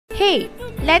Hey,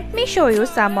 let me show you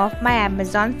some of my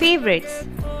Amazon favorites.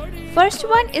 First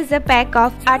one is a pack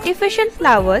of artificial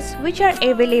flowers which are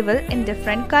available in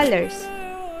different colors.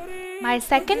 My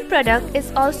second product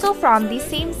is also from the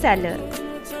same seller.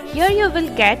 Here you will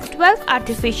get 12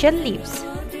 artificial leaves.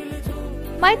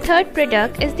 My third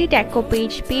product is the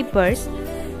decoupage papers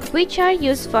which are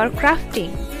used for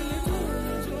crafting.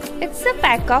 It's a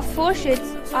pack of 4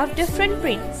 sheets of different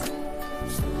prints.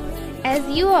 As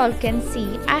you all can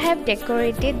see, I have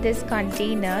decorated this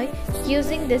container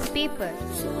using this paper.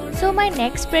 So my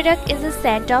next product is a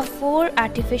set of 4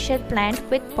 artificial plants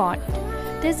with pot.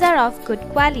 These are of good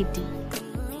quality.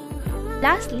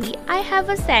 Lastly, I have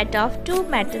a set of 2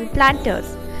 metal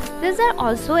planters. These are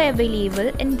also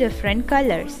available in different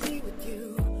colors.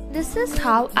 This is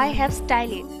how I have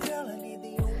styled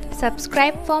it.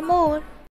 Subscribe for more.